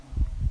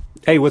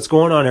Hey, what's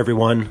going on,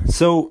 everyone?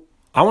 So,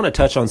 I want to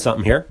touch on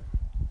something here.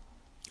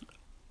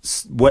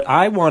 What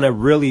I want to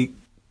really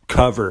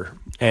cover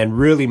and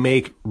really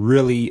make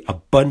really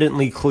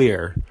abundantly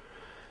clear,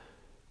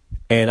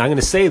 and I'm going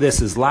to say this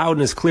as loud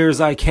and as clear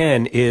as I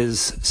can,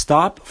 is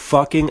stop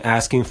fucking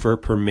asking for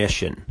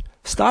permission.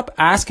 Stop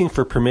asking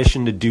for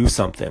permission to do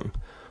something.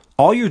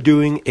 All you're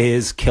doing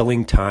is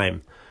killing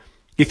time.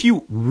 If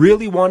you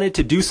really wanted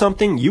to do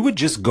something, you would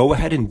just go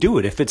ahead and do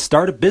it. If it's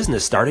start a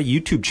business, start a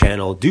YouTube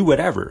channel, do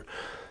whatever.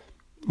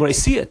 When I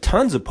see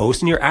tons of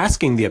posts and you're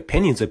asking the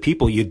opinions of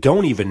people you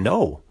don't even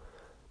know,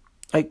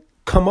 like,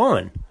 come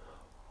on.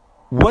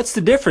 What's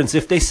the difference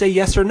if they say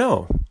yes or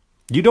no?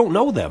 You don't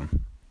know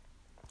them.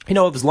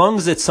 As long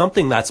as it's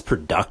something that's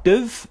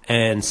productive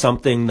and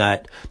something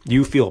that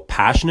you feel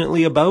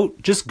passionately about,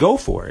 just go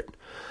for it.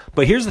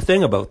 But here's the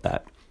thing about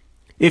that.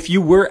 If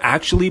you were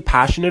actually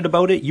passionate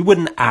about it, you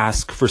wouldn't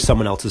ask for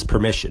someone else's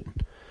permission.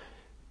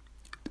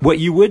 What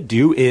you would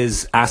do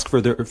is ask for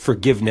their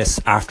forgiveness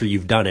after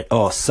you've done it.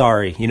 Oh,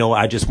 sorry.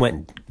 I just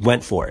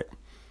went for it.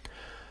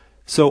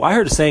 So I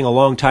heard a saying a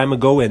long time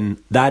ago,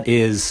 and that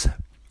is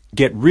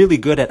get really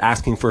good at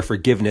asking for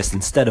forgiveness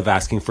instead of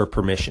asking for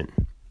permission.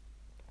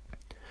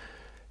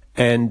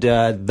 And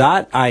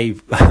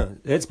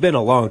it's been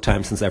a long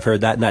time since I've heard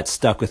that, and that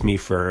stuck with me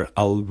for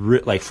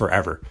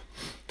forever.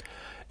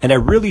 And I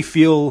really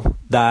feel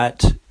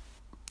that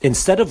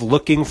instead of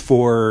looking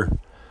for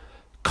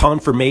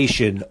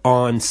confirmation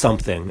on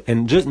something,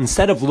 and just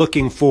instead of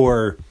looking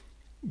for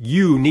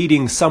you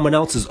needing someone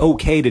else's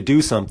okay to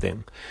do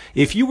something,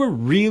 if you were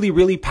really,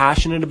 really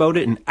passionate about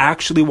it and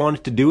actually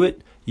wanted to do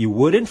it, you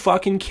wouldn't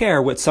fucking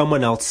care what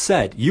someone else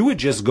said. You would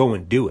just go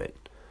and do it.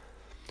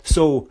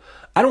 So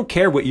I don't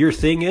care what your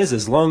thing is,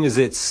 as long as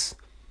it's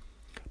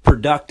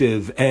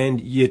productive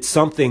and it's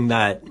something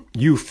that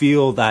you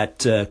feel that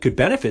could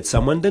benefit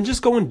someone, then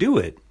just go and do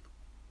it.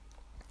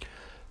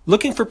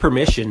 Looking for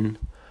permission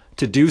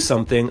to do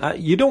something,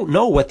 you don't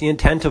know what the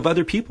intent of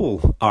other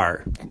people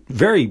are.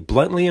 Very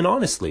bluntly and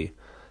honestly,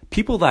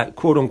 people that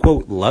quote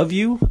unquote love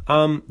you,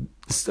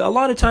 a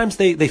lot of times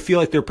they feel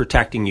like they're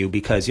protecting you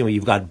because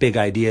you've got big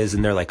ideas,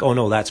 and they're like, oh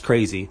no, that's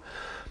crazy.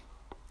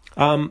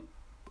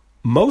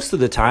 Most of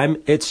the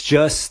time it's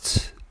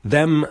just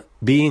them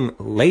being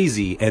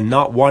lazy and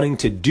not wanting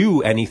to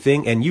do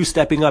anything, and you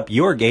stepping up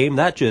your game.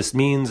 That just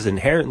means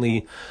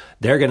inherently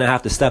they're going to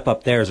have to step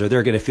up theirs, or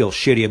they're going to feel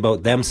shitty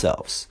about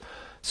themselves.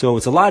 So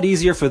it's a lot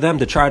easier for them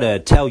to try to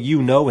tell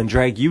you no and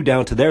drag you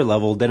down to their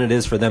level than it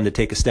is for them to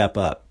take a step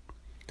up.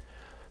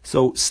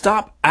 So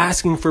stop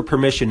asking for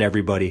permission,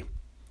 everybody.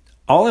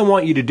 All I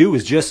want you to do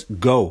is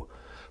just go.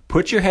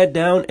 Put your head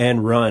down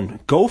and run.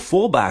 Go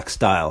fullback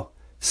style.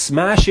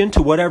 Smash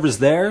into whatever's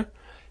there.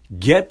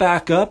 Get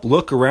back up,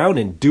 look around,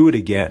 and do it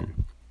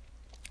again.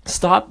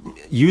 Stop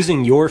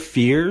using your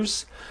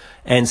fears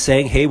and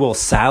saying, hey, well,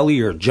 Sally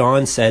or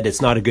John said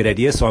it's not a good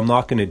idea, so I'm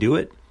not going to do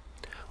it.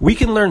 We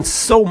can learn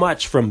so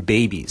much from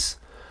babies.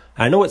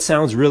 I know it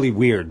sounds really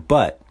weird,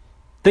 but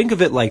think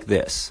of it like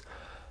this.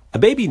 A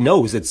baby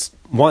knows it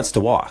wants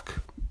to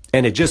walk,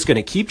 and it's just going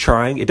to keep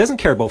trying. It doesn't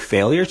care about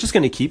failure. It's just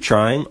going to keep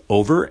trying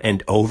over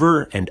and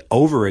over and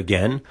over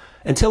again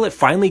until it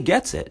finally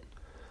gets it.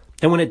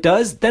 And when it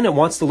does, then it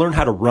wants to learn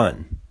how to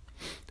run.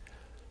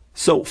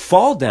 So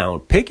fall down,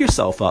 pick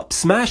yourself up,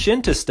 smash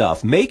into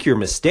stuff, make your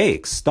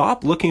mistakes.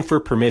 Stop looking for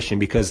permission,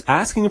 because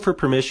asking for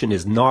permission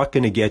is not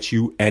going to get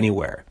you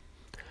anywhere.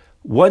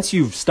 Once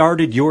you've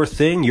started your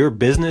thing, your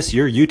business,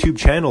 your YouTube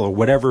channel, or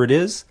whatever it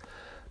is,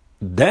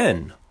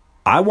 then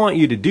I want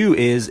you to do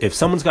is, if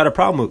someone's got a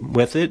problem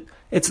with it,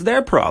 it's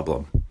their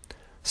problem.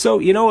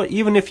 So,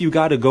 even if you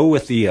got to go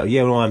with the,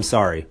 I'm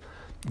sorry.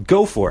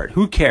 Go for it.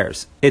 Who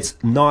cares? It's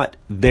not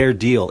their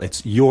deal.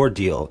 It's your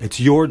deal.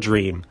 It's your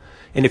dream.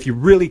 And if you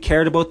really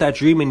cared about that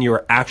dream and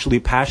you're actually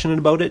passionate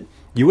about it,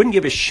 you wouldn't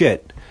give a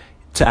shit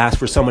to ask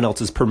for someone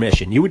else's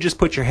permission. You would just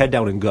put your head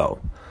down and go.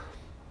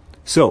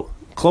 So,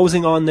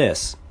 closing on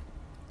this,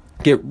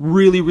 get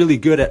really, really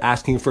good at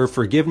asking for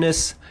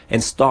forgiveness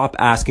and stop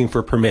asking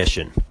for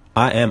permission.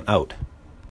 I am out.